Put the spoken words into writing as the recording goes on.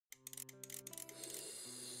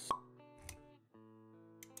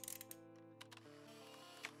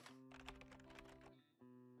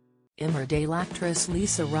Emmerdale actress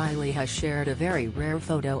Lisa Riley has shared a very rare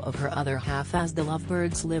photo of her other half as the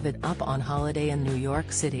lovebirds live it up on holiday in New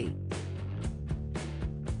York City.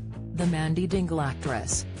 The Mandy Dingle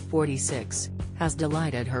actress, 46, has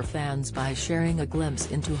delighted her fans by sharing a glimpse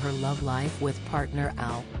into her love life with partner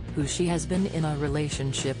Al, who she has been in a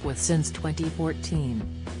relationship with since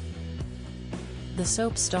 2014. The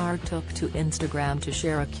soap star took to Instagram to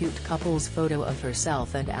share a cute couple's photo of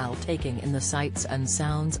herself and Al taking in the sights and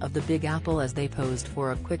sounds of the Big Apple as they posed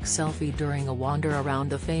for a quick selfie during a wander around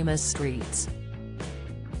the famous streets.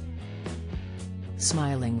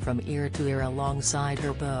 Smiling from ear to ear alongside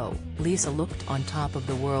her beau, Lisa looked on top of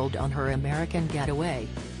the world on her American getaway.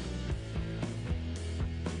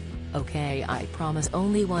 "Okay, I promise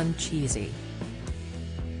only one cheesy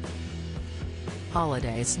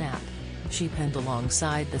holiday snap," she penned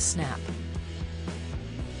alongside the snap.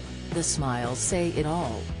 The smiles say it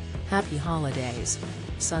all. Happy holidays.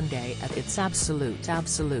 Sunday at its absolute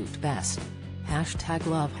best.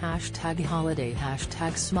 #love #holiday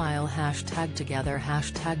 #smile #together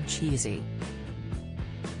 #cheesy.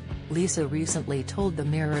 Lisa recently told the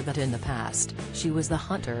Mirror that in the past, she was the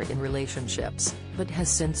hunter in relationships, but has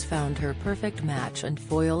since found her perfect match and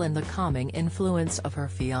foil in the calming influence of her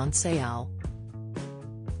fiancé Al.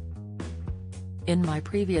 "In my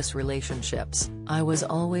previous relationships, I was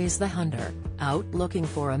always the hunter, out looking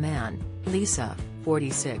for a man," Lisa,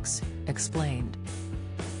 46, explained.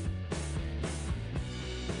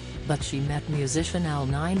 But she met musician Al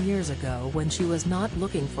 9 years ago when she was not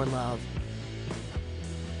looking for love.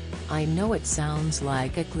 "I know it sounds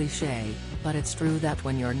like a cliché, but it's true that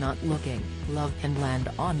when you're not looking, love can land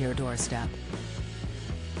on your doorstep.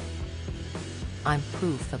 I'm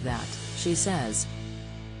proof of that," she says.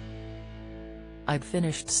 "I'd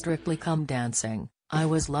finished Strictly Come Dancing, I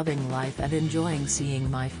was loving life and enjoying seeing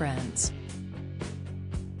my friends.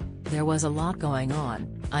 There was a lot going on,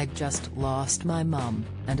 I'd just lost my mum,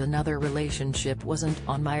 and another relationship wasn't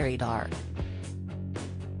on my radar.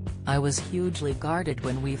 I was hugely guarded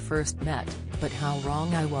when we first met, but how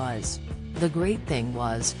wrong I was. The great thing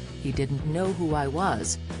was, he didn't know who I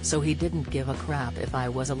was, so he didn't give a crap if I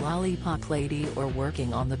was a lollipop lady or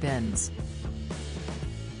working on the bins."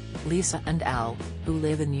 Lisa and Al, who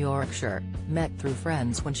live in Yorkshire, met through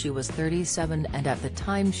friends when she was 37 and at the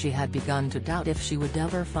time she had begun to doubt if she would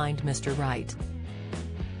ever find Mr. Right.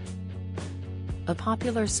 A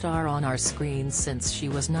popular star on our screens since she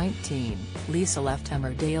was 19, Lisa left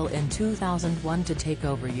Emmerdale in 2001 to take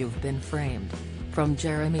over You've Been Framed, from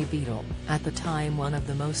Jeremy Beadle, at the time one of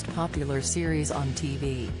the most popular series on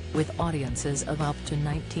TV, with audiences of up to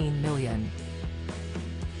 19 million.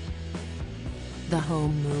 The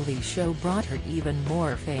home movie show brought her even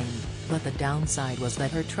more fame, but the downside was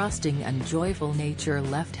that her trusting and joyful nature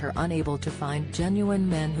left her unable to find genuine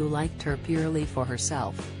men who liked her purely for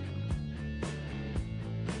herself.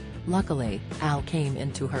 Luckily, Al came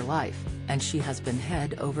into her life, and she has been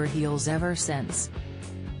head over heels ever since.